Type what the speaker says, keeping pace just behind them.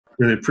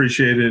Really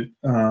appreciate it.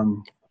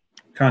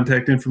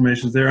 Contact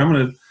information is there. I'm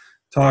going to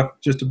talk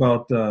just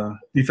about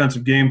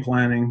defensive game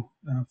planning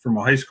from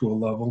a high school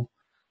level.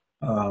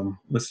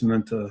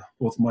 Listening to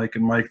both Mike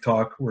and Mike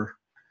talk, where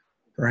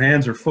our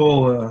hands are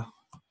full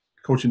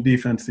coaching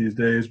defense these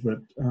days, but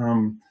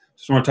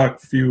just want to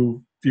talk a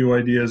few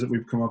ideas that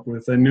we've come up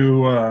with. I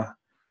knew I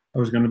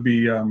was going to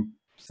be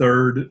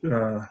third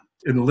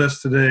in the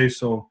list today,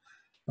 so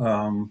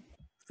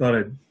thought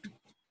I'd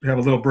have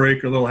a little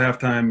break or a little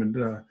halftime.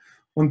 And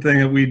one thing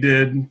that we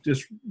did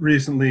just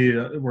recently,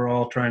 we're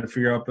all trying to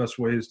figure out best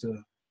ways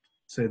to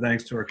say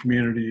thanks to our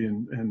community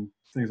and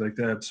things like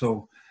that.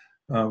 So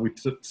we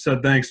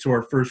said thanks to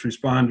our first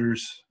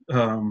responders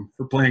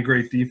for playing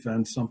great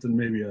defense, something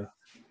maybe a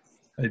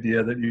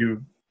idea that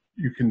you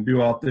can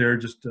do out there,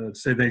 just to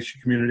say thanks to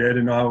your community. I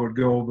didn't know how it would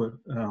go, but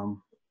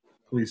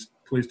police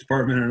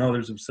department and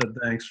others have said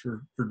thanks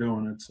for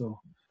doing it. So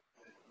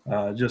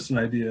just an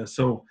idea.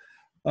 So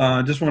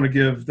just want to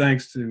give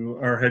thanks to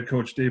our head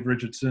coach, Dave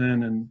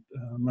Richardson, and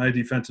my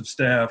defensive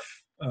staff,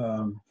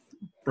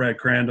 Brad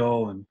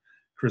Crandall and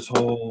Chris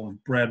Hole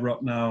and Brad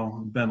Rupnow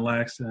and Ben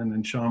Laxton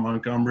and Sean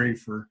Montgomery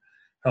for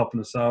helping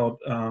us out.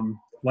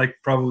 Like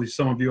probably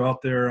some of you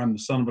out there, I'm the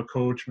son of a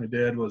coach. My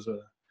dad was a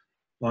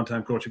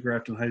longtime coach at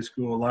Grafton High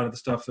School. A lot of the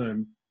stuff that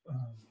I'm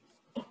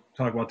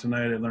talking about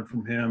tonight, I learned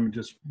from him,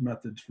 just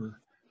methods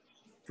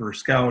for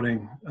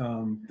scouting,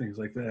 things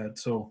like that.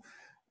 So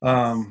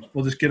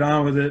we'll just get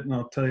on with it, and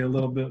I'll tell you a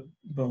little bit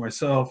about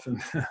myself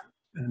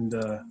and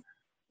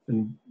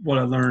what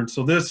I learned.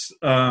 So this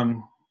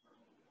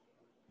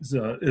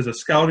is a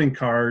scouting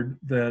card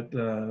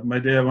that my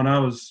dad, when I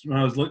was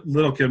a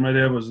little kid, my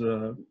dad was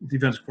a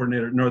defensive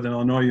coordinator at Northern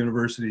Illinois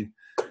University.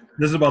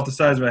 This is about the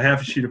size of a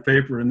half a sheet of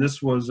paper, and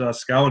this was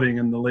scouting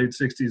in the late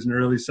 60s and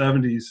early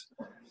 70s.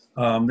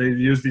 They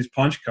used these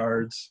punch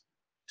cards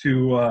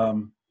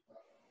to,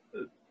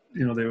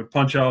 they would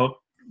punch out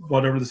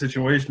whatever the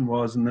situation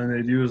was, and then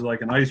they'd use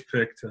like an ice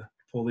pick to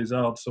pull these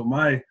out. So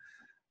my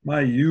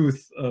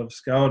youth of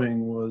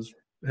scouting was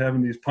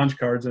having these punch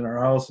cards in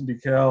our house in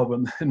DeKalb,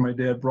 and my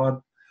dad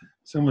brought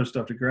similar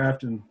stuff to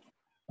Grafton.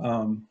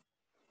 But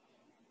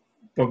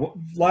a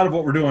lot of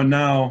what we're doing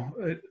now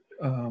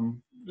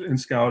in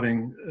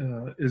scouting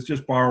is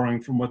just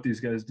borrowing from what these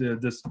guys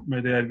did. My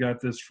dad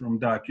got this from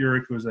Doc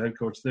Urick, who was the head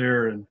coach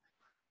there, and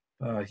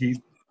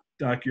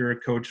Doc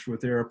Urick coached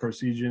with Era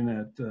Parsegian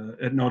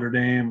at Notre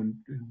Dame, and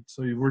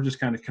so we're just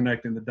kind of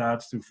connecting the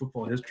dots through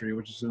football history,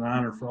 which is an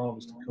honor for all of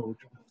us to coach.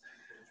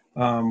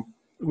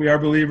 We are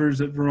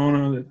believers at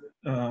Verona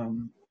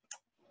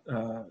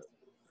that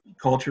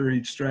culture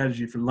eats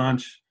strategy for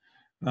lunch,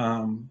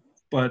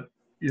 but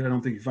I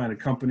don't think you find a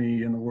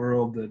company in the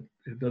world that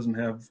it doesn't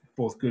have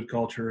both good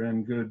culture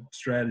and good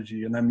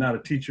strategy. And I'm not a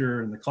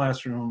teacher in the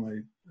classroom.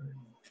 I'm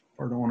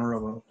part owner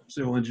of a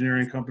civil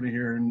engineering company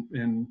here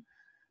in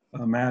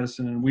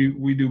Madison, and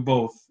we do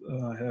both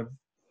have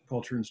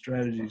culture and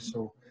strategy.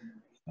 So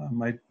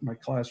my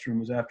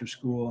classroom is after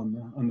school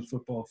on the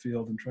football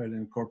field, and try to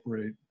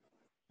incorporate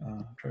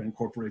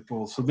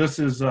both. So this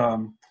is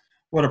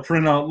what a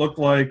printout looked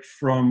like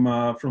from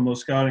those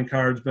scouting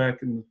cards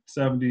back in the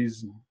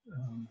 70s.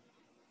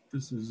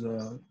 This is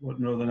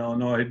what Northern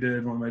Illinois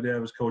did when my dad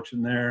was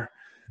coaching there.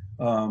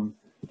 On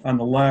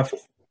the left,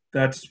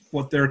 that's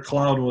what their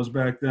cloud was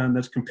back then.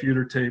 That's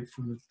computer tape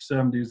from the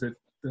 70s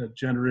that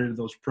generated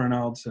those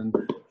printouts. And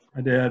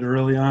my dad,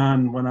 early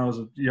on, when I was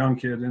a young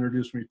kid,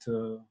 introduced me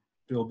to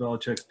Bill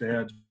Belichick's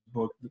dad's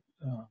book,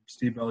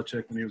 Steve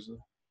Belichick, when he was a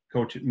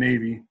coach at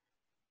Navy,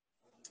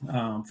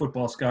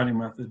 Football Scouting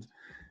Methods.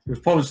 It was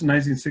published in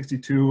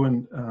 1962,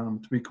 and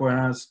to be quite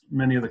honest,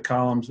 many of the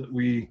columns that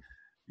we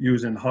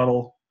use in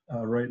Huddle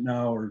right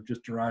now are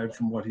just derived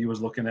from what he was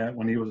looking at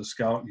when he was a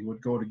scout and he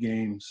would go to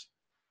games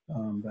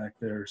back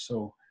there.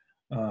 So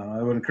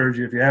I would encourage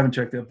you, if you haven't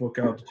checked that book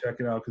out, to check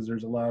it out, because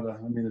there's a lot of,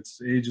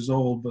 it's ages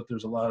old, but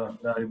there's a lot of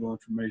valuable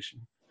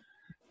information.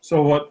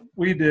 So what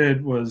we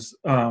did was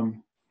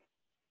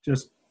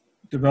just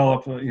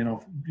develop,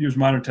 use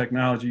modern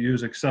technology,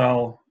 use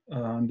Excel,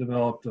 and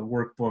developed a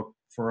workbook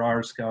for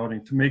our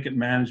scouting to make it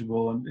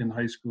manageable in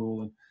high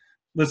school. And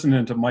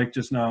listening to Mike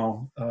just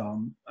now,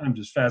 I'm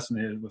just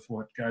fascinated with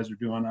what guys are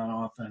doing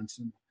on offense.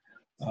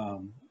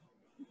 And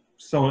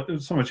so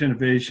much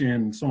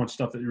innovation, so much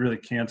stuff that you really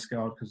can't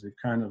scout because they've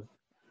kind of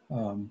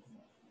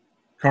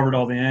covered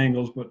all the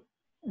angles. But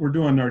we're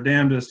doing our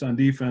damnedest on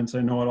defense.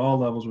 I know at all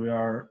levels we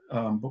are.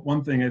 But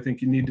one thing I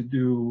think you need to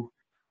do,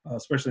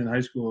 especially in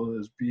high school,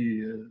 is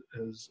be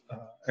as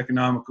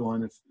economical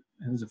and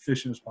as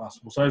efficient as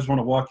possible. So I just want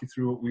to walk you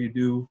through what we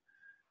do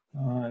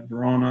at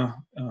Verona,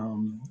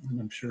 and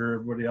I'm sure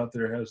everybody out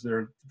there has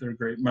their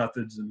great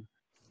methods, and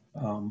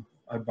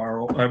I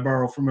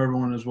borrow from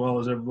everyone as much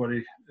as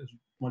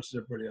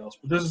everybody else.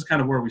 But this is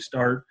kind of where we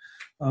start.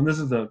 This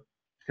is the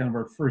kind of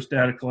our first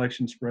data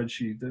collection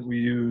spreadsheet that we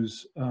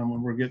use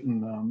when we're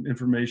getting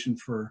information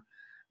for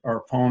our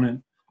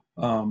opponent.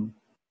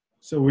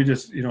 So we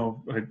just,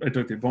 I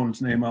took the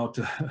opponent's name out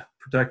to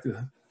protect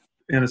the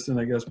innocent,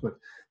 I guess, but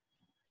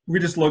we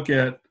just look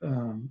at,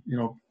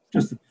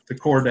 just the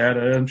core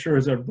data, I'm sure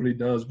as everybody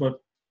does,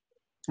 but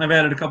I've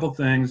added a couple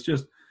things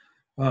just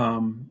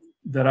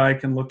that I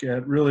can look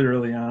at really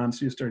early on.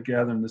 So you start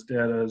gathering this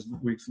data as the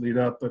weeks lead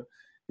up, but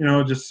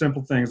just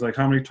simple things like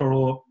how many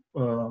total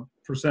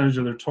percentage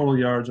of their total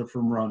yards are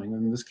from running.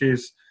 In this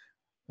case,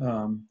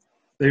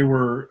 they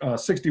were a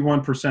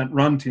 61%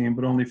 run team,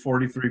 but only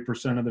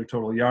 43% of their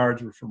total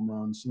yards were from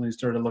runs. So then you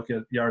started to look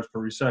at yards per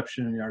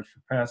reception and yards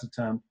per pass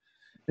attempt,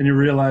 and you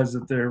realize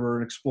that they were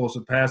an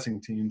explosive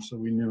passing team. So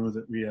we knew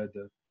that we had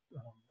to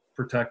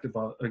protect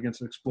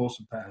against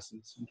explosive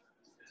passes.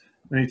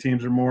 Many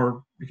teams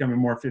are becoming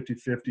more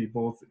 50-50,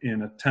 both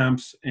in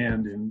attempts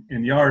and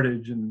in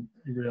yardage, and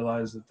you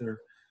realize that they're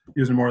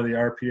using more of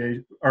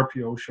the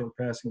RPO, short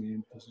passing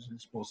game, because it's an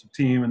explosive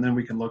team. And then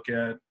we can look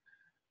at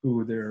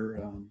who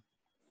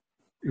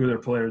their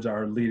players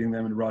are, leading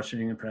them in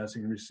rushing and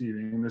passing and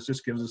receiving. And this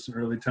just gives us an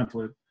early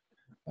template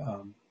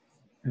and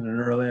an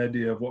early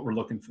idea of what we're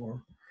looking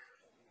for.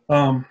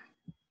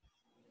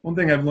 One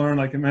thing I've learned,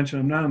 like I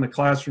mentioned, I'm not in the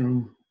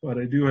classroom, but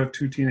I do have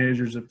two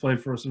teenagers that play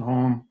for us at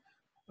home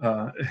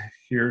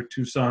here,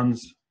 two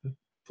sons that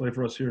play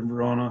for us here in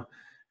Verona.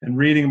 And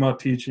reading about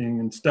teaching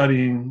and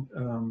studying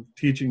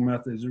teaching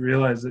methods, you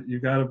realize that you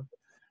got to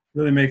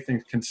really make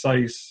things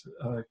concise.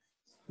 The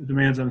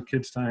demands on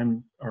kids'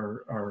 time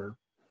are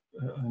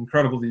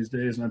incredible these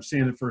days, and I'm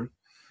seeing it for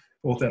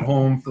both at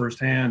home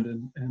firsthand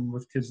and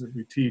with kids that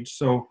we teach.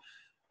 So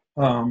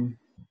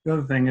the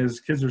other thing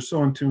is kids are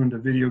so in tune to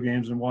video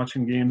games and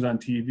watching games on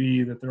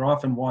TV that they're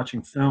often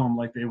watching film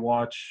like they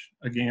watch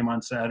a game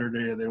on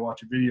Saturday or they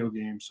watch a video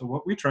game. So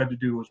what we tried to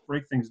do was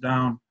break things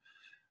down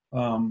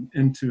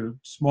into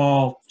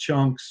small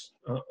chunks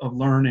of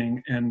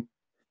learning and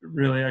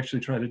really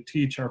actually try to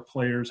teach our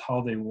players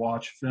how they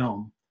watch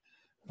film.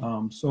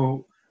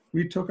 So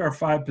we took our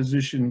 5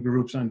 position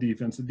groups on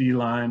defense, the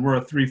D-line. We're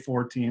a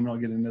 3-4 team. I'll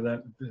get into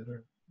that in a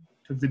bit.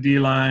 Took the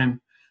D-line,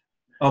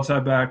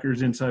 outside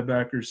backers, inside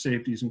backers,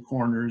 safeties, and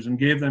corners, and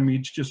gave them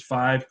each just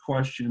 5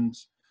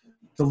 questions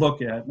to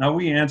look at. Now,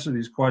 we answer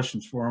these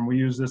questions for them. We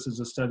use this as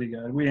a study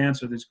guide. We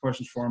answer these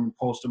questions for them and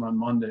post them on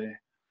Monday.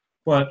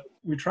 But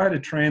we try to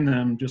train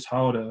them just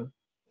how to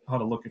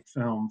look at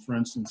film. For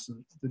instance,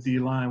 the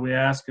D-line, we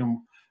ask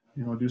them,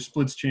 do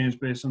splits change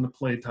based on the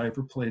play type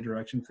or play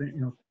direction?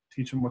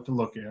 Teach them what to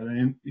look at.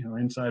 And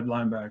inside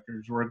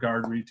linebackers or a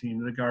guard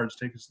routine, the guards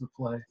take us to the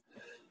play.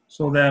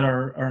 So that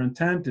our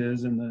intent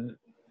is in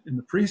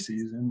the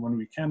preseason, when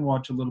we can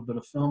watch a little bit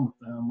of film with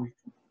them, we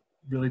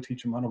really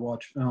teach them how to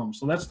watch film.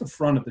 So that's the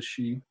front of the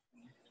sheet.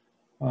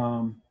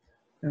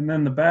 And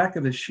then the back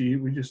of the sheet,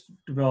 we just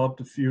developed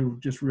a few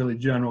just really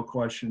general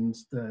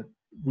questions that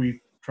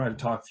we try to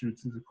talk through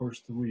the course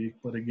of the week.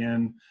 But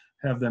again,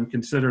 have them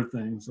consider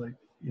things like,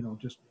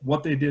 just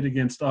what they did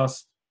against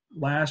us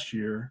last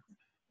year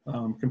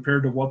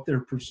compared to what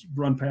their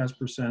run pass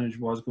percentage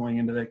was going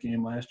into that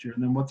game last year.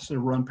 And then what's their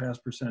run pass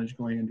percentage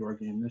going into our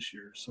game this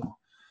year. So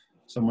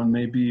someone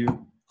may be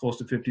close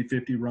to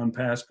 50-50 run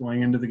pass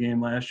going into the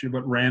game last year,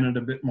 but ran it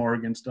a bit more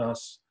against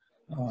us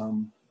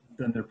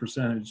than their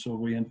percentage. So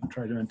we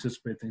try to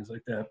anticipate things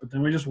like that. But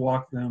then we just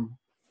walk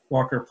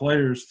our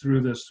players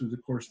through the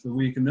course of the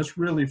week. And this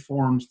really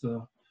forms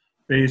the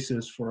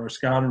basis for our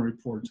scouting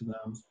report to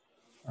them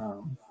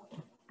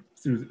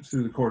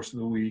through the course of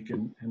the week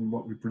and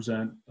what we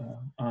present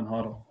on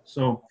Huddle.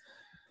 So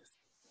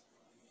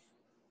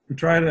we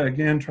try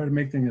to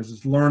make things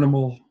as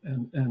learnable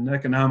and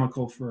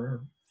economical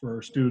for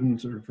our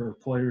students or for our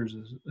players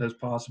as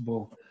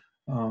possible.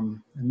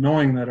 And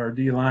knowing that our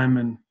D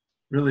linemen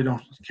really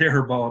don't care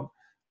about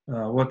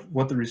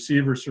what the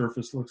receiver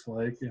surface looks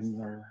like, and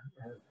our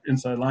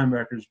inside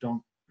linebackers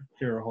don't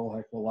care a whole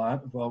heck of a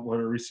lot about what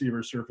a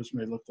receiver surface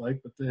may look like,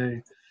 but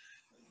they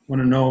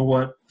want to know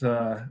what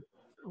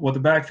the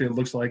backfield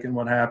looks like and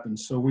what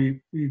happens. So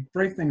we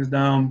break things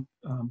down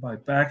by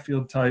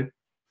backfield type.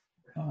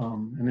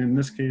 And in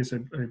this case, I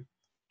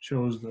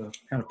chose the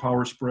kind of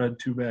power spread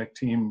 2-back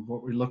team,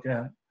 what we look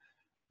at,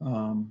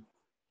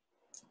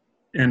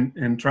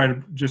 and try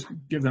to just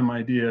give them an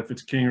idea if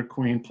it's king or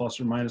queen, plus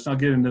or minus. I'll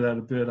get into that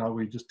a bit, how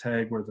we just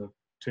tag where the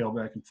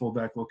tailback and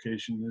fullback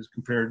location is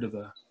compared to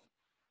the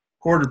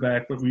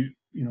quarterback, but we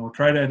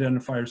try to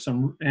identify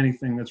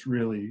anything that's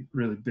really,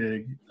 really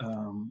big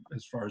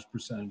as far as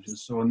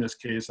percentages. So in this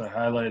case, we'll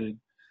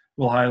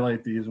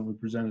highlight these when we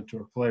present it to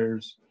our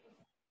players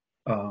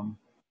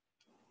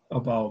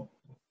about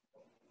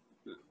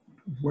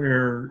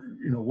where,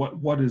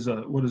 what is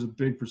a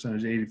big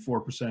percentage,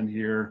 84%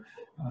 here,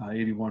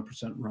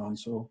 81% run.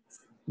 So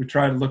we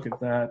try to look at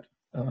that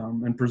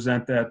and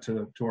present that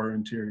to our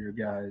interior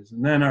guys.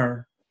 And then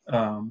our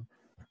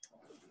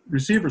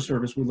receiver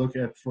service we look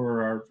at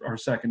for our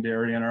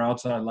secondary and our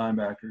outside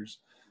linebackers.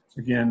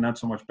 Again, not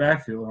so much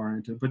backfield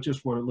oriented, but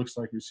just what it looks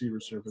like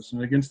receiver service.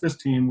 And against this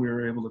team, we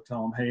were able to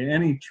tell them, hey,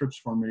 any trips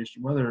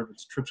formation, whether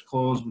it's trips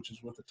closed, which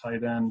is with the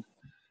tight end,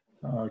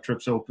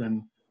 trips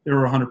open, they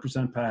were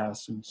 100%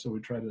 pass. And so we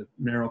try to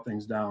narrow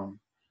things down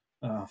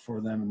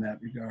for them in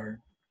that regard.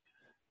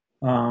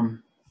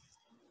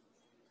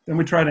 Then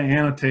we try to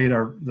annotate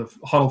the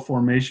huddle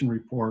formation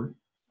report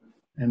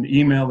and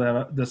email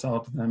this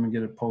out to them and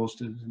get it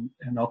posted.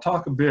 And I'll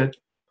talk a bit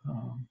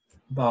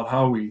about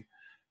how we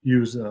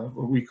use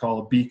what we call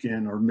a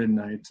beacon or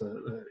midnight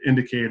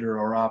indicator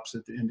or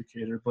opposite the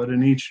indicator. But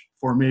in each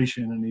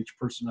formation and each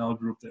personnel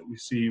group that we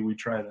see, we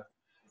try to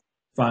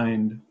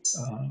find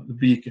the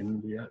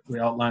beacon. We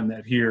outline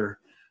that here.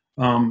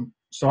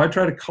 So I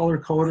try to color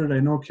code it. I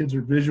know kids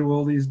are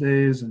visual these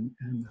days, and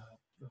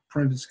the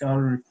printed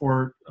scouting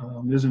report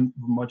isn't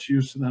much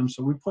use to them.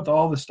 So we put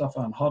all this stuff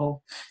on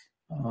Huddle,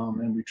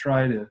 and we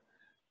try to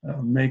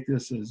make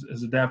this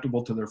as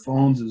adaptable to their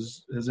phones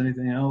as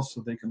anything else,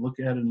 so they can look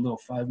at it in little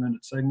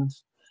 5-minute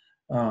segments.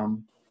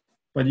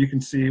 But you can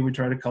see we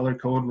try to color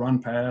code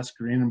run, pass,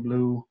 green and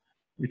blue.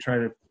 We try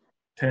to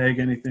tag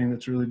anything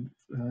that's really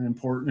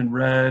important in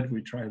red.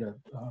 We try to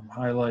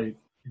highlight,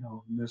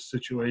 in this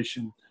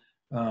situation,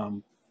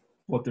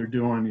 what they're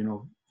doing.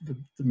 The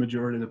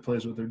majority of the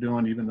plays, what they're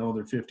doing, even though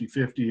they're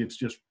 50-50, it's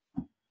just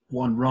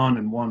one run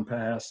and one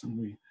pass, and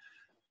we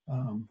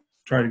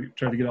try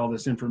to get all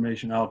this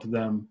information out to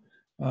them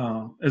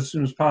as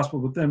soon as possible.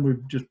 But then we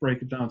just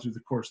break it down through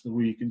the course of the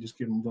week and just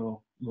give them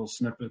little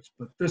snippets.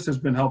 But this has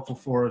been helpful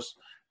for us,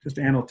 just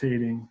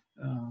annotating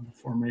the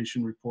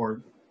formation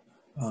report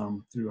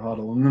through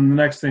Huddle. And then the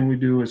next thing we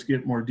do is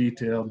get more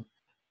detailed.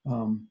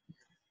 And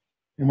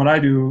what I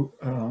do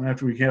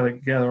after we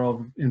gather all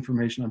the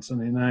information on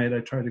Sunday night, I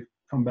try to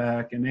come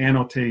back and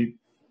annotate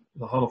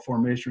the Huddle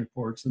formation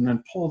reports and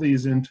then pull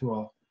these into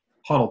a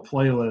Huddle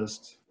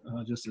playlist,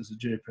 just as a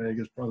JPEG,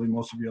 as probably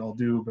most of you all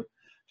do, but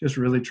just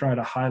really try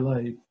to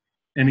highlight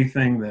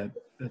anything that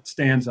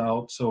stands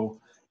out. So,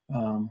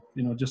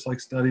 just like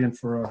studying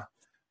for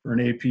an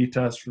AP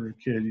test for a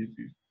kid, you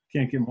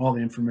can't give them all the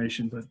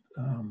information, but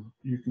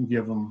you can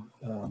give them,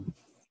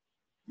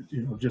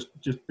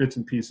 just bits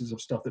and pieces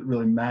of stuff that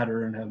really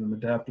matter and have them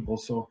adaptable.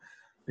 So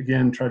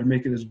again, try to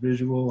make it as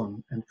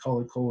visual and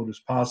color code as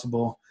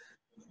possible.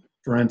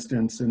 For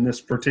instance, in this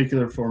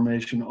particular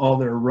formation, all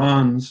their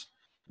runs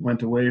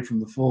went away from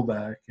the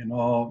fullback, and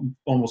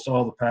almost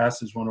all the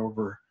passes went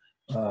over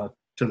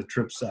to the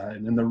trip side,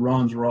 and the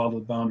runs were all to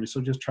the boundary.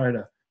 So just try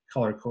to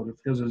color code it,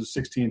 because as a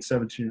 16,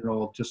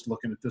 17-year-old just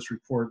looking at this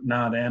report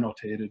not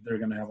annotated, they're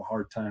going to have a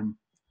hard time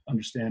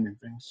understanding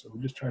things. So we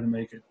just try to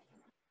make it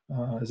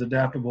as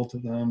adaptable to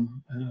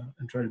them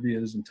and try to be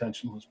as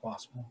intentional as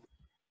possible.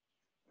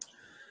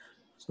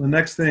 So the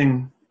next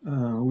thing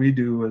we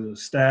do as a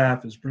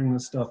staff is bring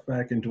this stuff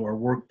back into our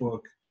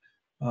workbook,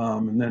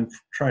 and then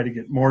try to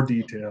get more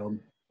detailed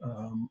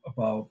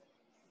about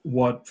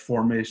what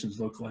formations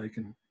look like.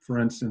 And for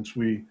instance,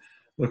 we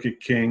look at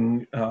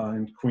king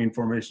and queen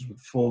formations with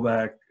the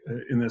fullback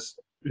in this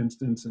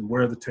instance, and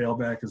where the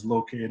tailback is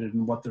located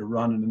and what they're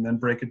running, and then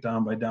break it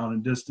down by down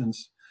and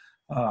distance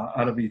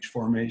out of each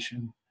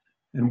formation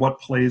and what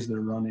plays they're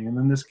running. And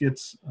then this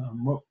gets,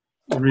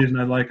 the reason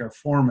I like our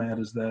format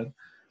is that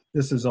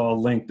this is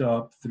all linked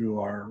up through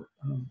our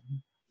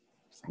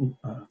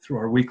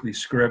weekly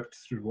script,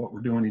 through what we're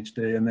doing each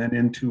day, and then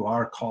into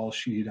our call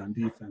sheet on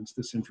defense.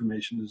 This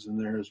information is in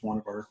there as one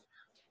of our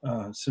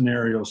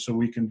scenarios, so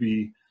we can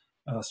be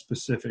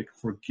specific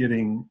for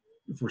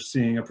if we're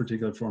seeing a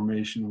particular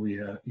formation, we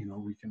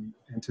can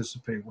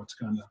anticipate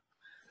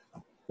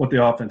what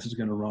the offense is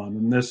going to run.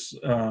 And this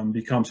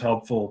becomes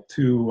helpful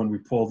too when we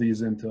pull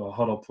these into a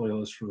Huddle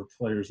playlist for the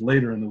players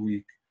later in the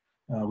week.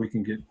 We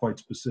can get quite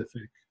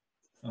specific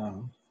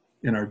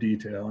in our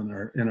detail and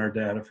in our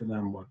data for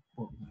them what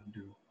we're going to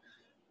do.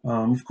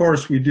 Of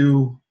course, we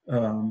do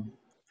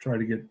try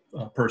to get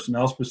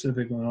personnel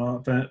specific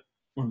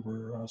when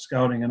we're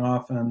scouting an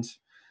offense.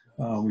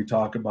 We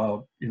talk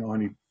about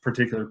any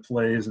particular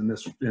plays. In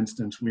this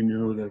instance, we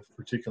knew that a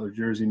particular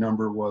jersey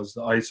number was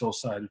the ISO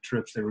side of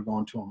trips. They were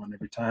going to them on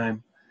every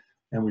time,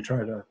 and we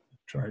try to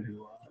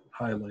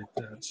highlight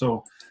that.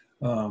 So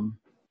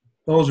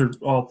those are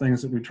all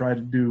things that we try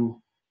to do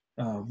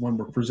when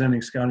we're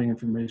presenting scouting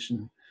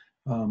information.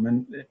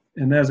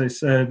 And as I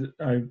said,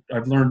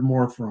 I've learned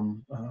more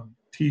from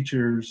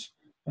teachers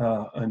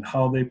and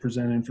how they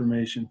present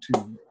information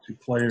to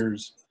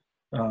players,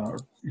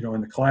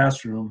 in the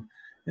classroom,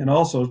 and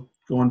also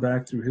going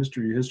back through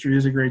history. History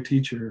is a great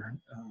teacher,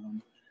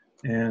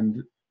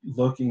 and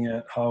looking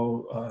at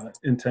how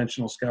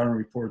intentional scouting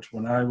reports,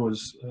 when I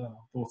was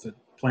both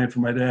playing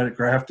for my dad at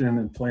Grafton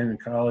and playing in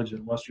college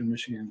at Western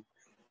Michigan,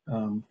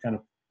 kind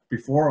of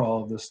before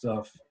all of this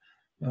stuff,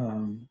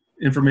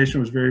 information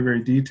was very,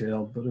 very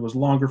detailed, but it was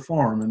longer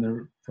form, and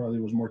there probably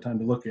was more time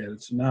to look at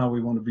it. So now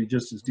we want to be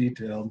just as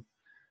detailed,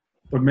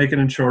 but make it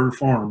in shorter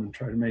form and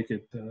try to make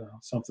it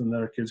something that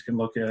our kids can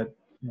look at,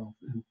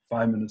 in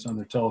 5 minutes on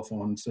their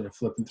telephone instead of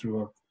flipping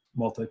through a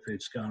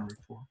multi-page scouting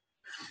report.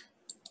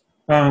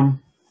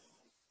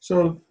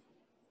 So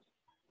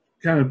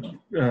kind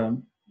of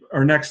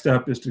our next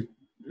step is to,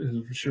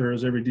 for sure,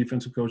 as every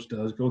defensive coach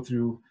does, go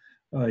through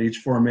each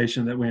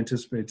formation that we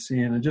anticipate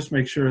seeing and just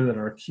make sure that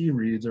our key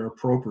reads are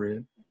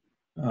appropriate,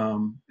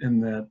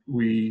 and that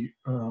we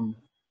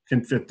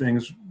can fit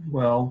things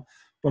well,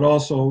 but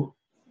also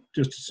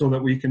just so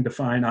that we can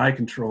define eye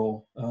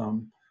control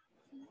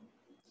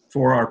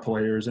for our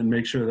players and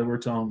make sure that we're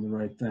telling them the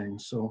right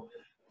things. So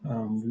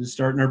we're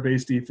starting our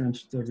base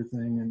defense with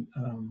everything.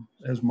 And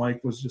as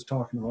Mike was just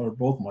talking about, or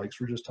both Mikes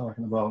were just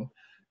talking about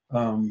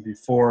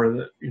before,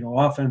 that, you know,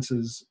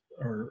 offenses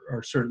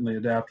are certainly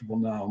adaptable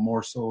now,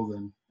 more so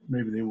than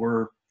maybe they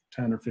were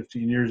 10 or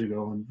 15 years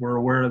ago. And we're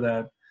aware of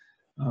that.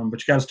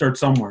 But you got to start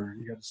somewhere.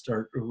 You got to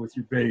start with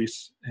your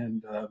base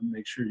and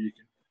make sure you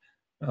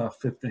can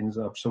fit things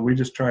up. So we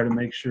just try to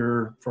make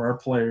sure for our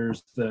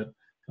players that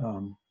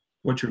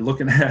what you're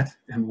looking at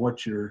and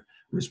what you're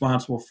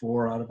responsible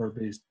for out of our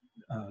base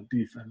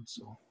defense.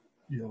 So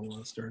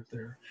you'll start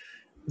there.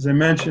 As I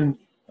mentioned,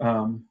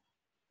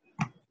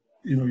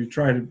 you know, you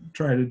try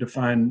to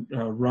define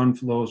run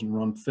flows and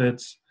run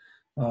fits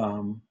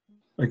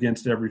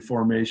against every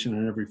formation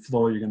and every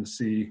flow you're going to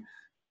see.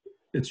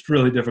 It's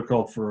really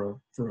difficult for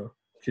a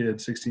kid,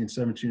 16,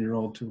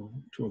 17-year-old, to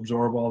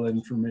absorb all that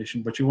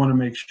information. But you want to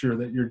make sure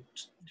that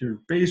your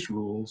base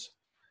rules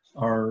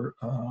are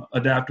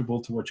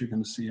adaptable to what you're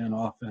going to see on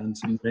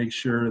offense, and make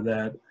sure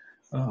that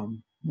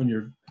when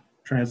you're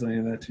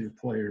translating that to your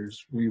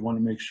players, we want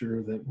to make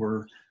sure that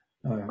we're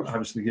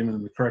obviously giving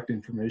them the correct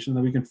information,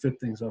 that we can fit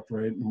things up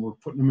right, and we're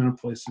putting them in a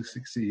place to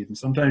succeed. And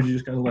sometimes you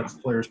just got to let the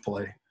players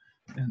play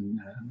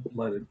and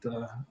let it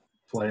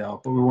play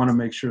out. But we want to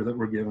make sure that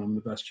we're giving them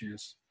the best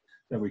chance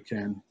that we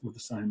can with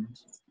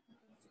assignments.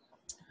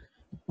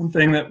 One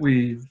thing that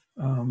we've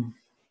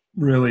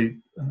really,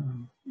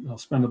 I'll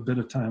spend a bit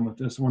of time with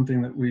this. One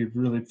thing that we've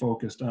really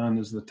focused on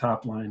is the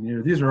top line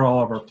here. These are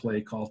all of our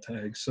play call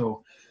tags.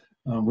 So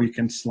we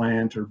can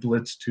slant or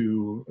blitz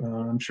to,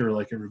 I'm sure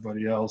like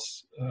everybody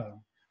else,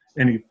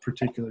 any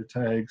particular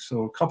tag.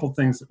 So a couple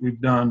things that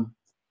we've done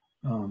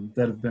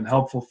that have been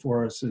helpful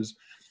for us is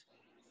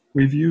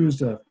we've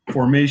used a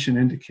formation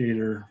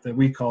indicator that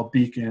we call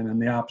beacon,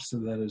 and the opposite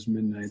of that is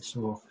midnight.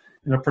 So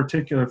in a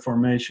particular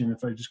formation,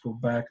 if I just go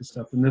back a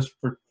step, in this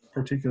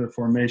particular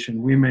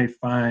formation, we may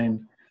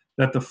find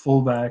that the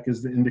fullback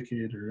is the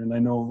indicator. And I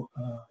know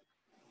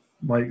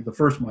Mike, the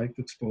first Mike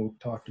that spoke,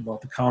 talked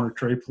about the counter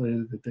tray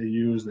play that they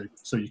use.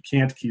 So you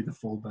can't key the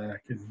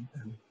fullback, and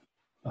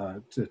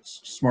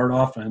it's smart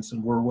offense,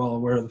 and we're well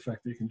aware of the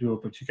fact that you can do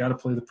it, but you got to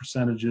play the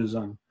percentages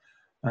on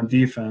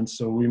defense.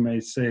 So we may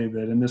say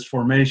that in this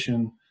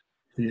formation,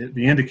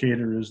 the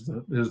indicator is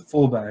the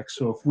fullback.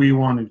 So if we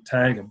want to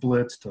tag a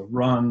blitz to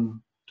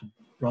run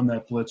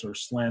that blitz or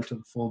slant to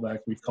the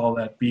fullback, we call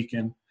that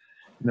beacon.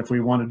 And if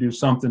we want to do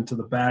something to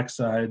the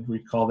backside, we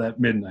call that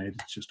midnight.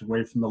 It's just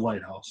away from the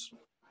lighthouse.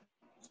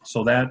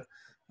 So that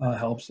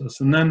helps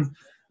us. And then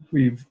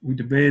we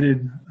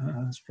debated,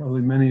 as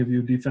probably many of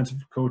you defensive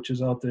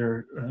coaches out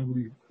there,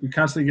 we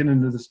constantly get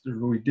into this,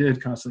 or we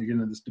did constantly get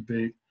into this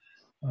debate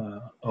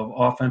of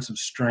offensive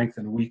strength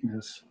and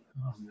weakness.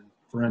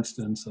 For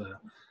instance,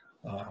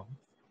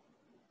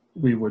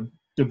 we would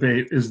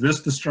debate, is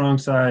this the strong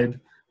side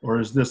or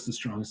is this the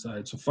strong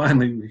side? So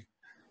finally we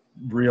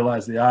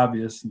realized the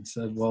obvious and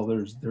said, well,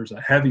 there's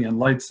a heavy and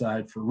light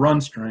side for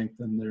run strength,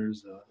 and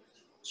there's a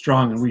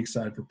strong and weak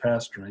side for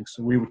pass strength.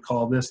 So we would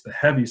call this the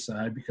heavy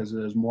side because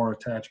it has more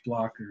attached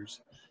blockers,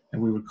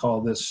 and we would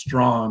call this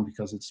strong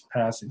because it's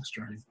passing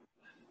strength.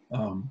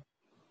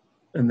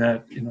 And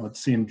that, you know, it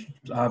seemed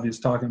obvious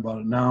talking about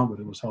it now, but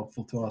it was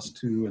helpful to us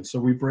too. And so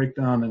we break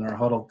down in our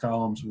huddle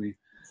columns, we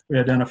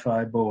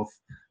identify both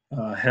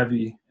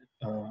heavy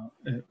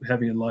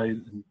and light,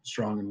 and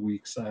strong and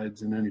weak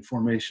sides in any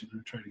formation,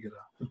 and try to get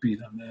a beat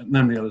on that. And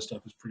then the other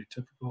stuff is pretty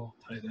typical,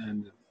 tight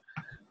end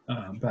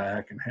and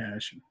back and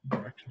hash and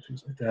direction,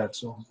 things like that.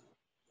 So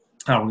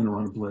how we're going to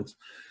run a blitz.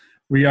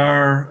 We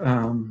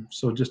are,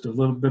 so just a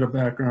little bit of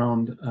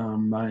background.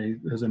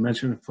 As I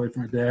mentioned, I played for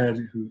my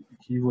dad,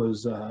 he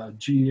was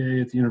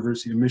GA at the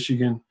University of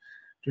Michigan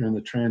during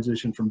the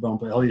transition from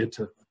Bump Elliott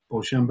to Bo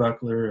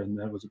Schembechler, and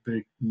that was a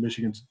big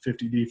Michigan's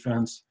 50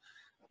 defense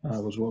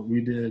was what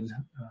we did.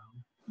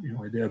 You know,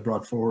 my dad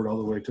brought forward all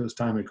the way to his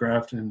time at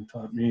Grafton,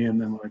 taught me,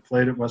 and then when I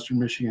played at Western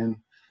Michigan,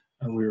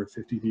 we were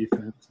 50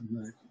 defense,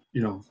 and I,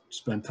 you know,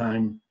 spent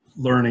time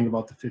learning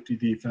about the 50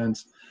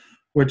 defense,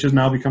 which has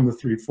now become the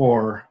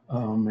 3-4.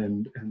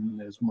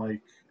 And as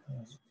Mike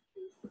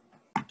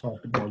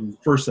talked about in the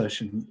first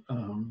session,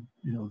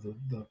 you know,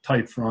 the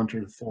tight front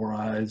or the four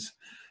eyes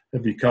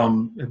have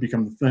become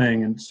the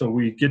thing. And so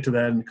we get to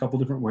that in a couple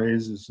different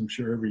ways, as I'm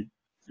sure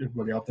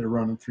everybody out there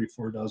running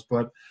 3-4 does.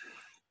 But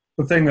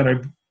the thing that I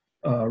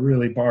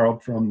really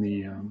borrowed from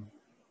the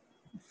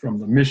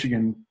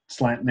Michigan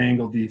slant and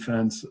angle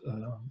defense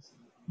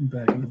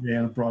back in the day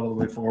and brought all the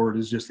way forward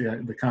is just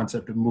the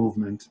concept of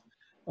movement.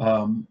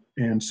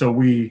 And so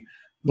we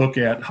look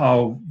at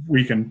how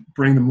we can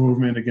bring the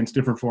movement against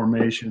different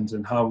formations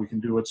and how we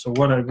can do it. So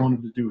what I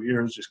wanted to do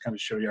here is just kind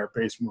of show you our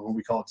base movement.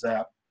 We call it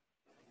zap.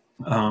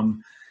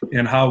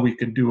 And how we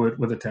could do it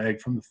with a tag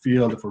from the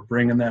field if we're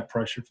bringing that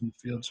pressure from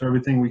the field. So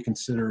everything we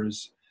consider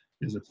is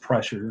a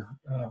pressure.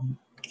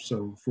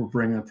 So if we're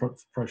bringing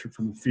pressure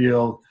from the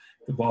field,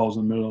 the ball's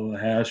in the middle of the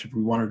hash. If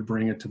we wanted to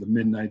bring it to the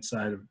midnight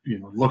side, of, you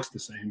know, it looks the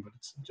same, but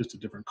it's just a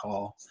different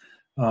call.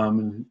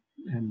 and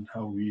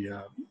how we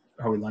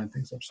line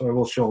things up. So I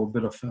will show a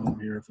bit of film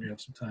here if we have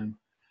some time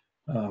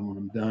when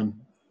I'm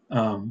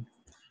done.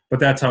 But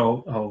that's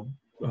how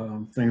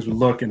things would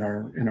look in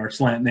our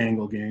slant and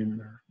angle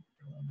game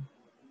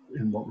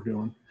in what we're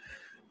doing.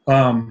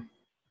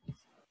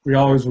 We're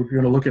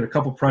going to look at a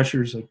couple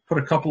pressures. I put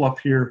a couple up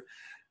here.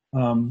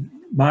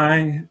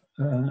 My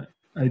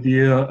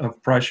idea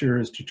of pressure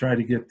is to try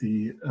to get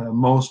the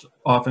most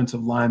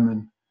offensive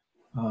linemen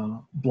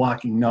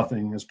blocking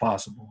nothing as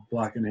possible,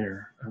 blocking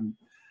air.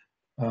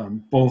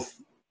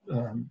 Both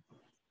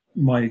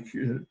Mike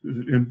in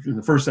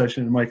the first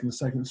session and Mike in the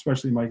second,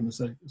 especially Mike in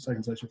the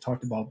second session,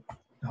 talked about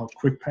how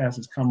quick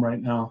passes come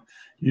right now.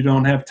 You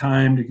don't have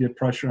time to get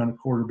pressure on a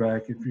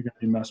quarterback if you're going to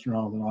be messing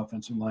around with an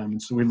offensive lineman.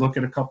 So we look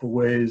at a couple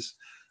ways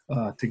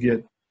to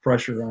get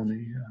pressure on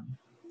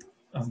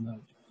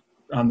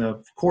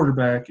the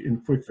quarterback in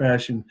quick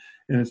fashion,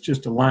 and it's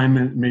just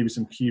alignment, maybe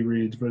some key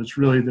reads, but it's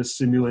really this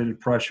simulated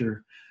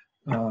pressure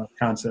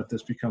concept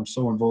that's become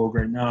so in vogue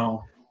right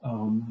now.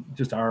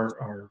 Just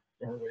our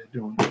way of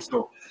doing it.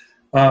 So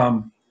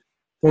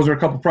those are a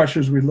couple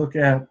pressures we look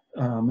at,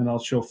 and I'll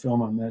show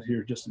film on that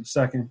here just in a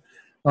second.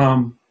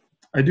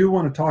 I do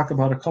want to talk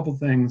about a couple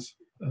things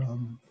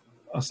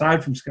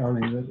aside from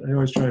scouting that I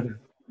always try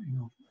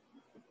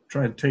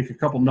to take a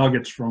couple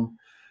nuggets from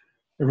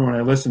everyone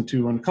I listen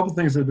to, and a couple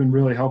things that have been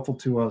really helpful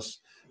to us.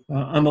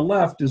 On the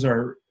left is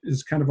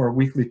kind of our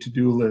weekly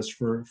to-do list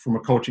from a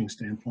coaching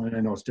standpoint. I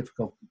know it's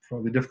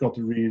probably difficult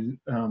to read,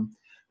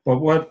 but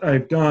what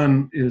I've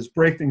done is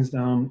break things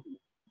down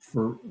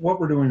for what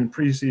we're doing in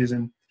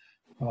preseason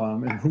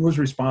and who was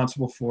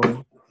responsible for it.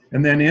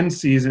 And then in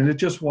season, it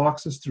just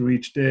walks us through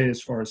each day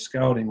as far as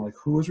scouting, like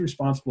who is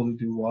responsible to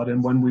do what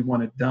and when we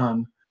want it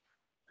done.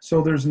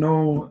 So there's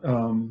no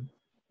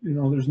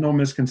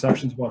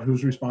misconceptions about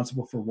who's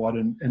responsible for what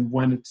and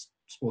when it's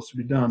supposed to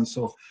be done.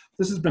 So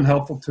this has been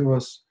helpful to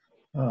us.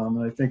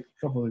 And I think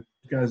a couple of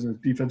guys in the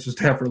defensive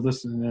staff are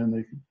listening in.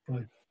 They could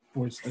probably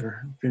voice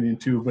their opinion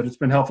too, but it's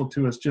been helpful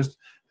to us just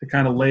to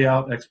kind of lay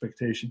out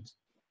expectations.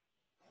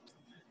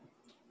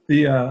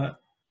 The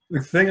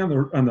thing on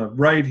the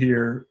right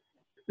here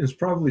has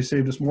probably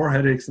saved us more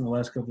headaches in the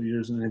last couple of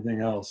years than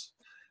anything else.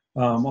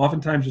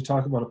 Oftentimes you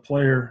talk about a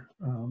player,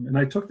 and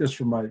I took this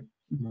from my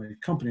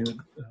company that,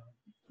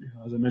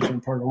 as I mentioned,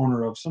 I'm part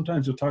owner of.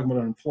 Sometimes you'll talk about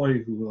an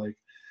employee who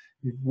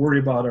you worry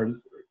about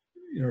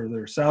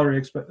their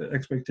salary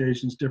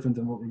expectations different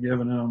than what we're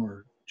giving them,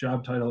 or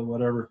job title or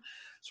whatever.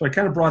 So I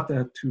kind of brought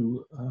that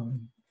to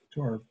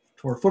our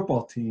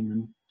football team,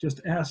 and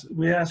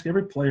we ask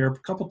every player a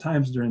couple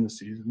times during the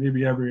season,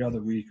 maybe every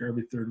other week or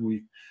every third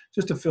week,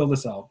 just to fill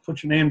this out.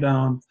 Put your name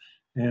down,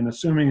 and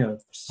assuming a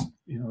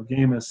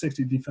game has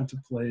 60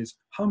 defensive plays,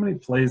 how many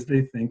plays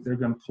they think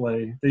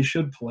they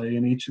should play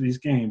in each of these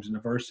games, in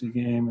a varsity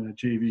game, in a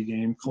JV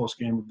game, close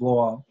game, or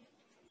blowout.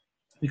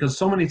 Because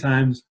so many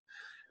times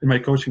in my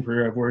coaching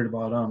career, I've worried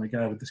about, oh my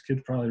God, this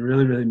kid's probably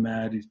really, really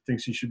mad. He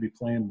thinks he should be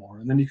playing more.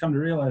 And then you come to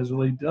realize,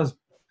 well, he doesn't.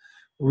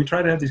 But we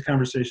try to have these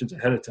conversations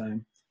ahead of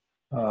time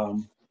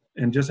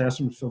and just ask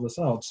him to fill this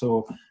out.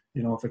 So,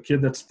 if a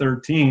kid that's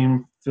third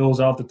team fills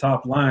out the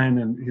top line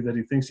and that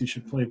he thinks he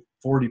should play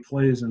 40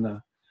 plays in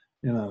a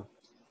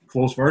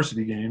close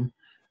varsity game,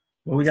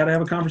 well, we got to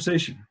have a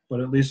conversation. But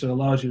at least it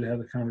allows you to have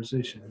the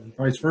conversation. And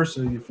vice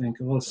versa, you think,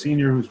 well, a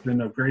senior who's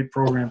been a great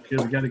program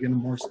kid, we got to get him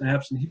more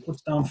snaps, and he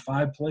puts down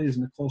 5 plays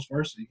in a close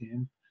varsity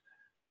game.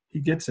 He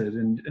gets it,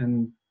 and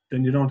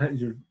then you don't have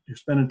you're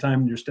spending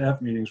time in your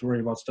staff meetings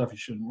worrying about stuff you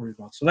shouldn't worry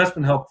about. So that's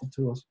been helpful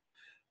to us,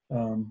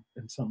 and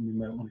something you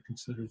might want to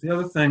consider. The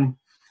other thing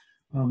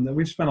that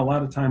we've spent a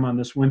lot of time on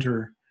this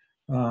winter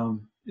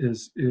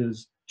is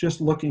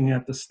just looking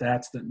at the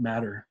stats that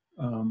matter,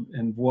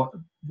 and what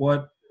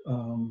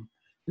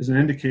is an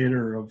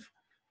indicator of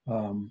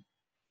how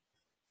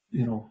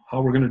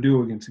we're going to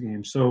do against the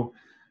game. So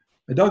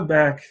I dug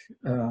back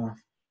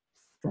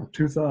from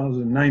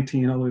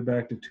 2019 all the way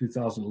back to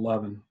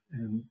 2011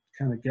 and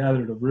kind of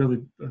gathered a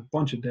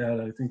bunch of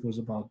data. I think it was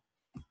about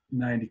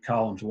 90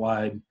 columns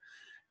wide,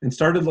 and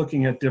started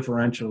looking at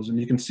differentials. And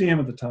you can see them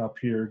at the top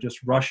here,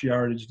 just rush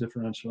yardage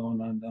differential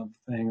and on down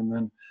the thing. And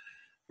then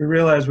we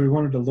realized we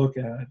wanted to look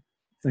at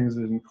things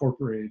that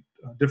incorporate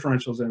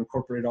differentials that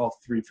incorporate all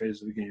 3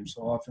 phases of the game,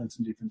 so offense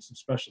and defense and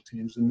special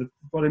teams. And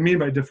what I mean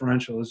by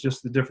differential is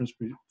just the difference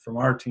from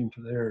our team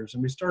to theirs.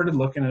 And we started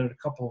looking at a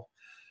couple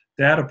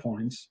data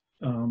points,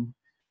 and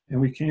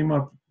I came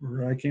up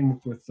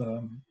with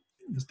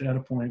this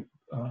data point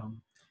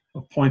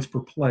of points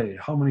per play,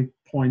 how many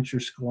points you're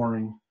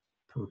scoring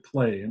per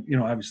play.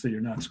 And obviously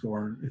you're not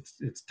scoring,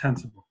 it's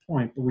tenths of a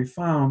point, but we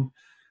found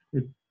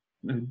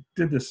I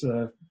did this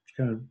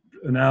kind of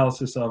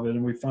analysis of it,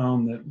 and we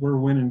found that we're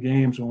winning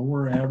games when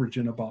we're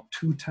averaging about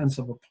 0.2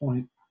 of a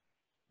point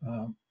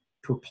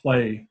per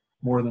play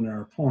more than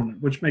our opponent,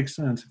 which makes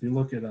sense. If you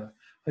look at a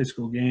high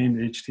school game,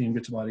 each team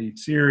gets about 8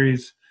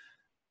 series.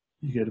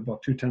 You get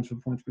about 0.2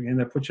 of points per game.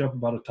 That puts you up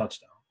about a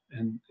touchdown,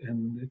 and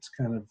it's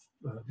kind of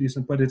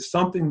decent. But it's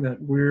something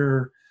that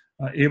we're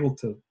able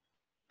to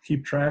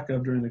keep track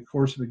of during the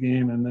course of the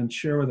game, and then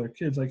share with our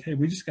kids, like, hey,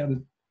 we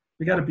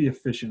got to be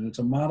efficient. It's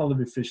a model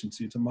of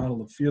efficiency. It's a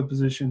model of field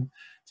position.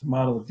 It's a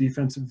model of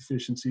defensive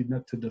efficiency,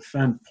 not to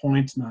defend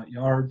points, not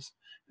yards.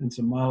 And it's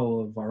a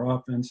model of our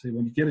offense. Hey,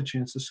 when you get a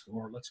chance to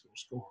score, let's go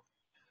score.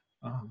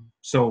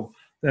 So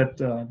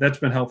that's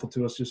been helpful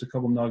to us. Just a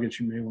couple nuggets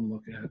you may want to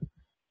look at.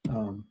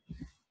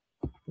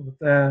 With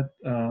that,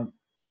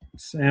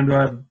 Sam, do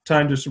I have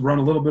time just to run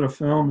a little bit of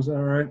film? Is that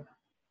all right?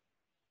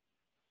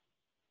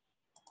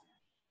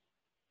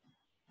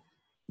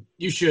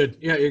 You should.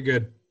 Yeah, you're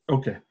good.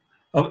 Okay.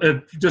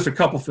 Just a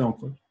couple film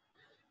clips.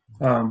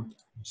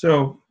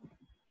 So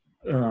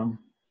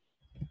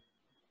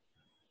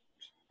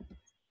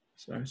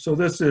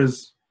this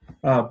is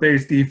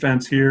base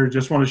defense here.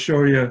 Just want to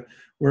show you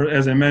where,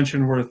 as I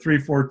mentioned, we're a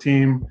 3-4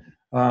 team.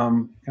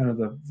 Kind of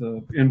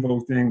the in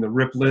vogue thing, the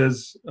Rip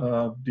Liz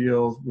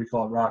deal. We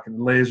call it rock and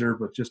laser,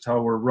 but just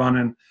how we're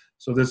running.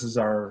 So this is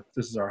our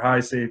high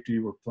safety.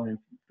 We're playing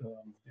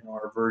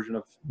our version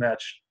of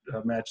match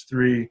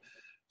 3.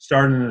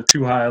 Starting in a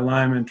 2-high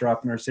alignment,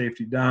 dropping our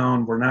safety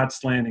down. We're not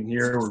slanting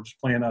here. We're just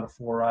playing out of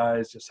 4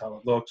 eyes, just how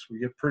it looks. We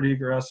get pretty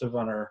aggressive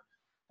on our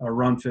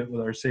run fit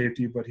with our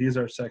safety, but he's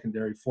our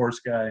secondary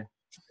force guy.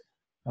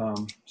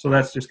 So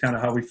that's just kind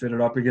of how we fit it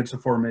up against the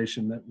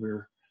formation that we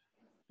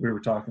were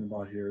talking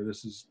about here.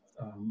 This is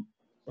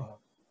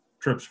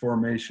trips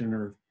formation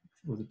or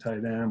with a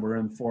tight end. We're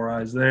in 4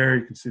 eyes there.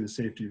 You can see the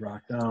safety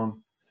rock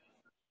down.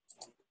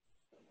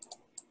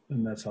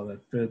 And that's how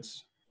that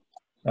fits.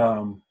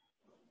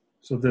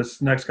 So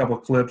this next couple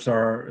of clips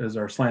is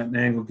our slant and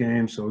angle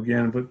game. So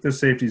again, but this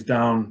safety's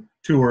down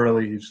too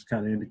early. He's just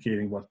kind of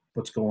indicating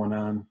what's going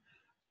on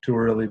too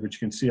early, but you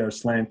can see our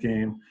slant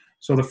game.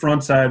 So the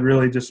front side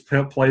really just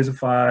plays a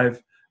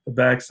 5. The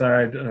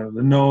backside,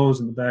 the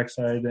nose and the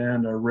backside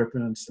end are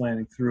ripping and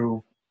slanting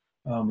through.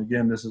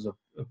 Again, this is a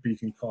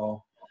beacon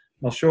call.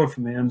 I'll show it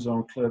from the end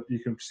zone clip. You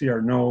can see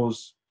our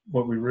nose,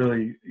 what we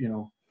really,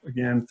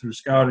 again, through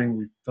scouting,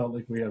 we felt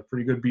like we had a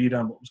pretty good beat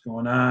on what was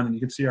going on. And you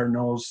can see our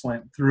nose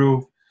slanting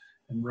through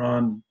and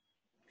run.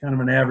 Kind of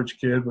an average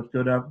kid with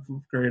great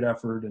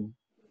effort. And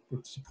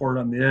with support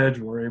on the edge,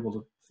 we're able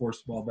to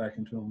force the ball back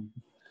into him.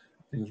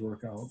 Things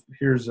work out.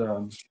 Here's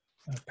a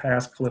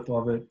pass clip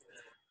of it.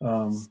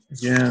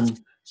 Again,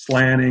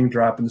 slanting,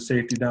 dropping the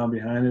safety down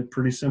behind it.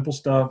 Pretty simple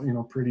stuff,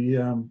 pretty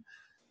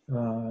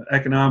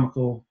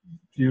economical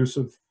use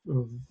of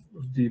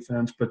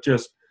defense, but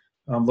just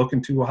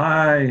looking too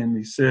high, and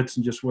he sits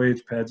and just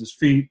waits, pads his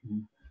feet,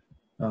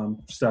 and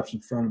steps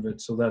in front of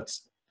it. So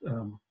that's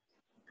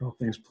how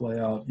things play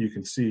out. You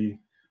can see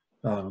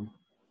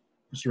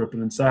just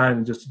ripping inside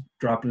and just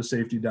dropping the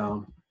safety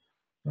down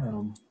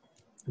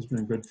has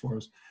been good for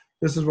us.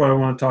 This is what I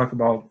want to talk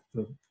about,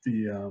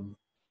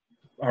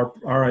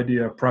 our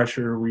idea of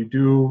pressure. We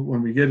do,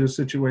 when we get in a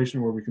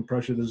situation where we can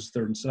pressure, this is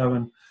 3rd and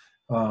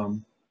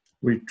 7,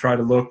 we try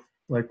to look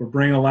like we're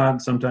bringing a lot,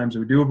 and sometimes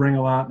we do bring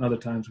a lot, and other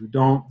times we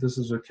don't. This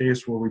is a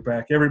case where we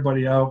back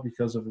everybody out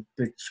because of a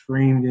big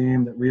screen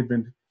game that we've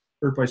been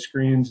hurt by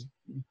screens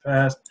in the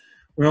past.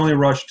 We only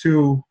rush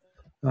 2,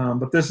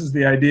 but this is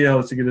the ideal,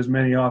 is to get as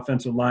many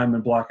offensive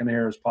linemen blocking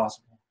air as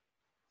possible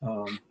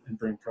and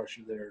bring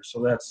pressure there.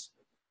 So that's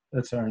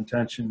our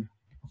intention.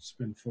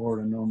 Spin forward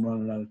and no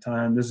running out of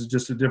time. This is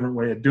just a different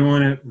way of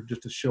doing it. We're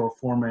just to show a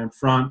 4-man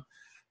front,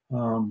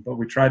 but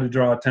we try to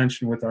draw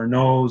attention with our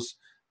nose.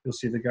 You'll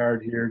see the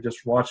guard here.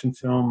 Just watching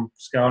film,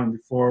 scouting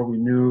before, we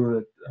knew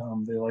that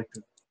they like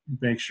to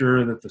make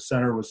sure that the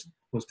center was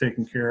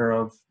taken care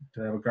of,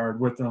 to have a guard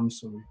with them.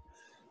 So we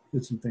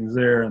did some things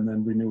there, and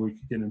then we knew we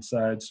could get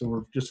inside. So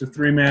we're just a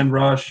 3-man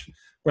rush,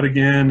 but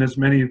again, as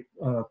many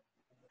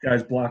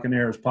guys blocking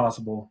air as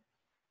possible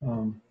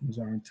was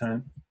our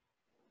intent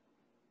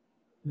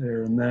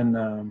there. And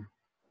then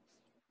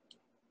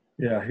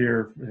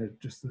here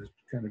just the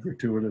kind of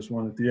gratuitous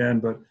one at the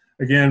end, but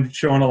again,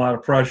 showing a lot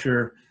of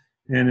pressure.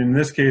 And in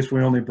this case,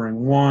 we only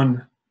bring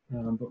 1,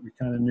 but we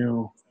kind of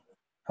knew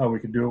how we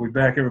could do it. We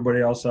back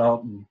everybody else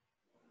out and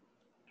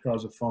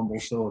cause a fumble.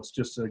 So it's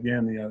just,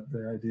 again,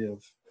 the idea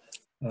of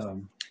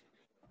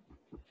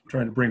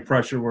trying to bring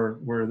pressure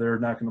where they're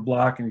not going to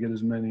block, and get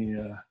as many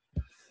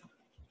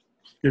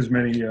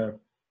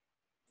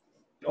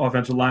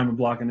offensive linemen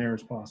blocking there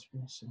as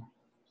possible. So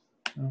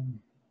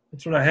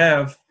that's what I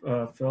have,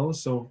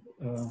 fellas. So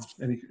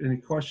any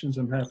questions,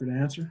 I'm happy to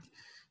answer.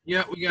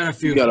 Yeah, we got a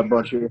few. We got a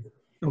bunch here.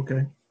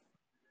 Okay.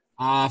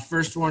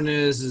 First one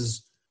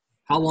is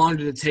how long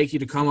did it take you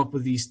to come up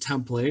with these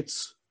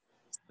templates?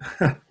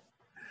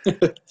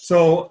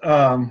 So,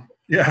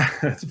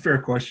 that's a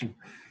fair question.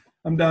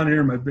 I'm down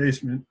here in my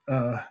basement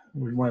where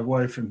my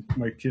wife and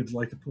my kids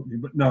like to put me.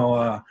 But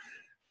no,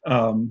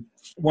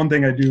 one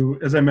thing I do,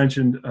 as I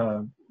mentioned,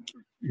 I'm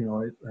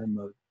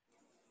a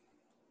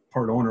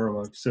part owner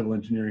of a civil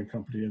engineering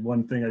company. And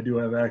one thing I do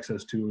have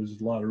access to is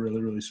a lot of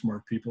really, really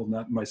smart people,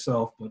 not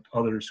myself, but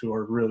others who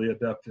are really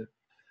adept at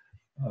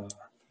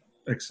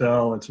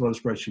Excel and some other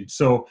spreadsheets.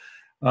 So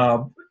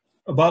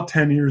about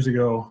 10 years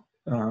ago,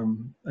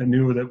 I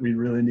knew that we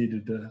really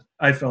needed to,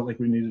 I felt like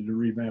we needed to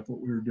revamp what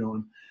we were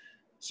doing.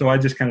 So I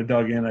just kind of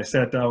dug in. I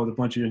sat down with a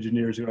bunch of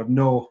engineers who have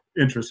no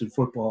interest in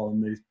football,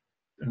 and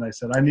I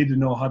said, I need to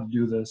know how to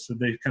do this. So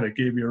they kind of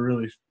gave me a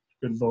really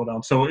good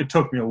lowdown. So it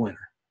took me a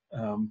winter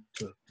to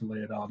lay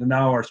it out. And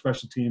now our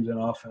special teams and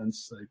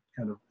offense, I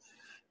kind of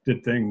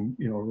did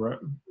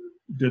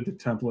did the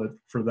template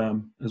for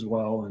them as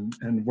well,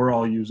 and we're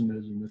all using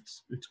it, and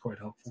it's quite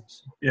helpful.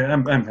 So, yeah,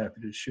 I'm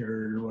happy to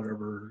share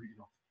whatever,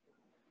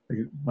 like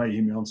my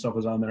email and stuff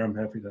is on there. I'm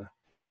happy to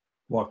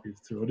walk you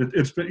through it.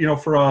 It's been,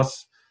 for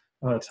us,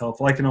 it's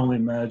helpful. I can only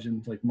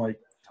imagine, like Mike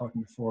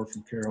talking before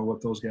from Carroll,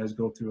 what those guys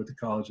go through at the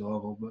college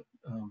level. But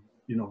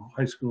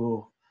high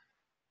school,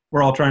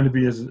 we're all trying to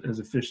be as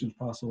efficient as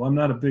possible. I'm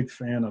not a big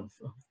fan of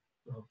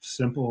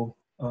simple,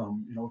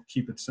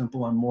 keep it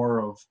simple. I'm more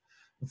of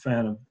a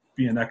fan of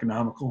being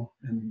economical,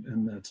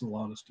 and that's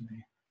allowed us to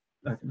be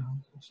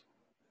economical.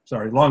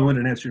 Sorry,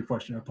 long-winded answer your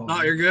question. I apologize.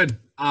 No, you're good.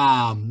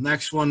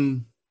 Next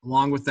one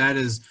along with that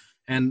is,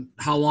 and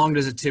how long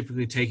does it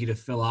typically take you to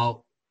fill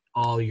out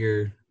all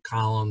your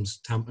columns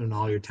and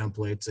all your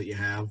templates that you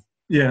have?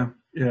 Yeah.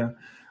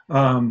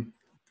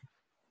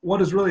 What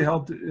has really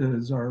helped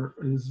is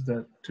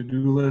that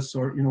to-do list,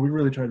 or we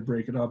really try to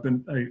break it up,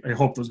 and I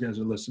hope those guys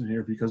are listening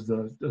here, because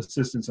the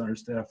assistants on our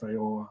staff, I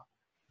owe a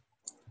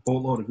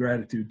boatload of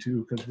gratitude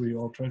to, because we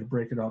all try to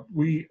break it up.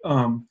 We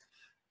don't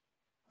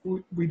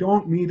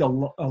meet a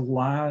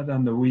lot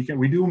on the weekend.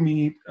 We do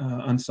meet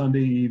on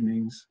Sunday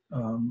evenings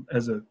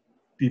as a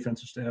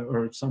defensive staff,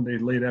 or Sunday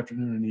late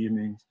afternoon and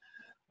evenings.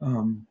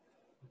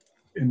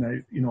 And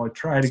I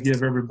try to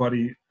give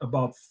everybody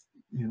about,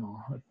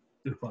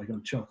 they're probably going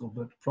to chuckle,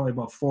 but probably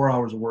about 4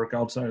 hours of work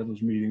outside of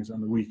those meetings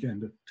on the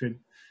weekend and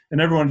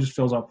everyone just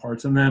fills out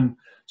parts. And then,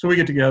 so we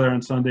get together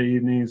on Sunday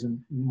evenings, and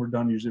we're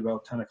done usually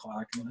about 10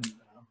 o'clock. And then,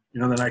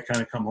 then I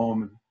kind of come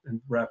home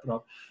and wrap it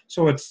up.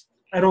 So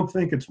I don't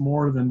think it's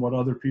more than what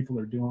other people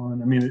are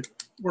doing. I mean,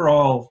 we're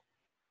all,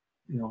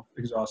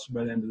 exhausted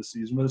by the end of the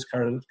season, but it's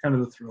kind of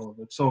the thrill of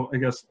it. So I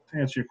guess to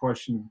answer your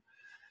question,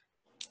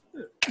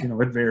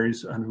 it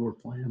varies on who we're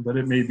playing, but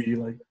it may be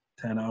like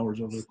 10 hours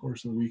over the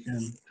course of the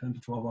weekend, 10 to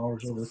 12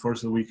 hours over the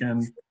course of the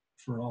weekend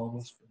for all of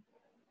us. But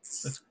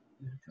that's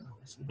kind of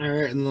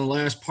all right. And the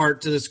last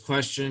part to this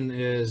question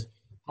is,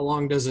 how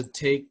long does it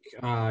take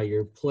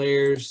your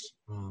players?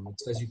 It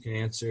says you can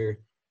answer,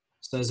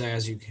 says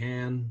as you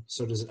can.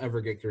 So does it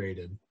ever get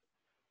graded?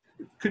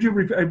 Could you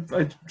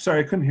repeat?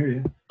 Sorry, I couldn't hear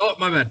you. Oh,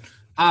 my bad.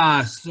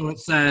 So it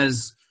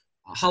says,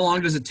 how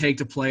long does it take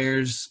to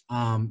players?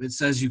 It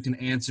says you can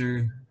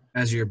answer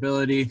as your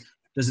ability.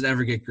 Does it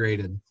ever get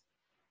graded?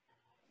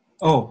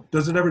 Oh,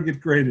 does it ever get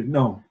graded?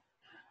 No.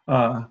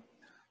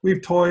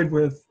 We've toyed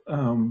with,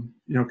 kind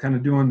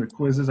of doing the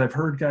quizzes. I've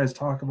heard guys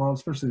talk about,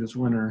 especially this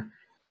winter,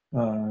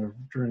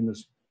 during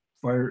this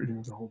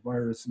virus, the whole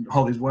virus and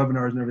all these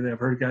webinars and everything. I've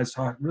heard guys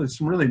talk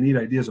some really neat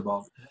ideas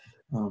about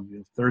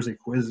Thursday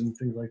quiz and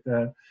things like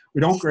that.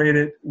 We don't grade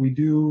it. We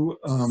do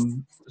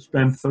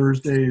spend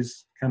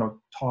Thursdays kind of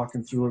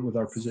talking through it with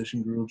our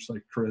position groups,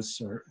 like Chris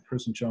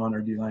and Sean,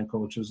 our D-line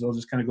coaches. They'll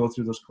just kind of go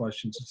through those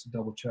questions just to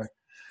double check.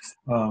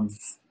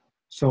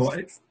 So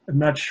I'm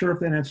not sure if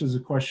that answers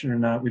the question or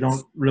not. We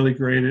don't really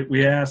grade it.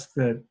 We ask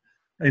that.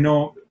 I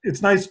know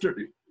it's nice.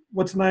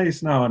 What's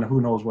nice now, and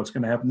who knows what's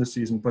going to happen this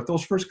season, but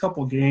those first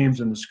couple games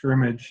in the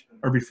scrimmage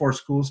are before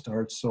school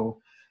starts. So,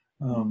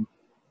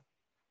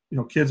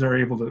 kids are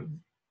able to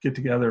get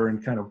together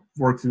and kind of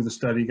work through the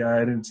study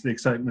guide, and it's the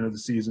excitement of the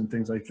season,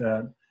 things like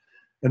that.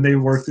 And they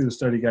work through the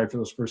study guide for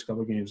those first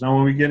couple of games. Now,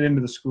 when we get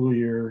into the school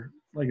year,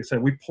 like I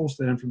said, we post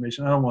that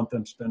information. I don't want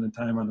them spending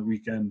time on the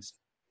weekends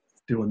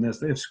doing this.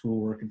 They have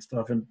schoolwork and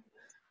stuff, and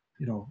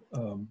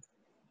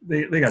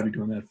they got to be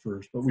doing that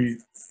first. But we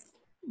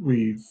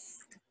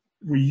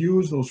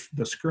use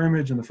the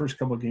scrimmage and the first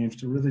couple of games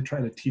to really try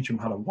to teach them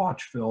how to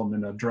watch film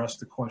and address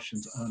the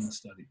questions on the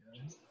study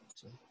guide.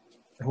 So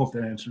I hope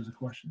that answers the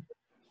question.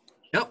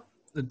 Yep,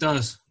 it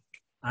does.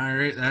 All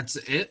right, that's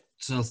it.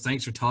 So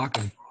thanks for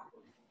talking.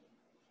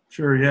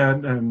 Sure, yeah,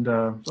 and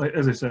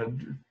as I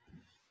said,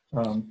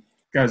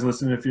 guys,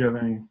 listen, if you have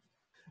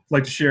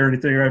like to share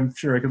anything, I'm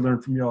sure I could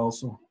learn from you all.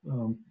 So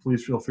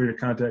please feel free to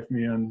contact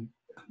me on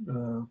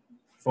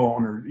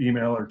phone or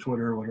email or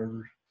Twitter or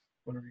whatever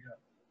you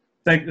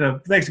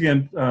got. Thanks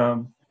again,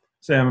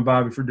 Sam and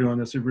Bobby, for doing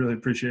this. I really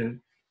appreciate it.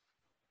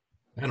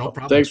 Yeah, no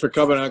problem. Thanks for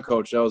coming on,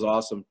 Coach. That was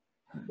awesome.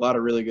 A lot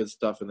of really good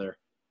stuff in there.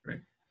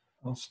 Great.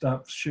 I'll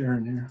stop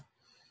sharing here.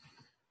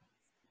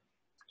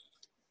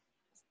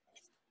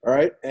 All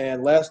right,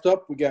 and last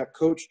up, we got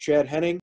Coach Chad Henning.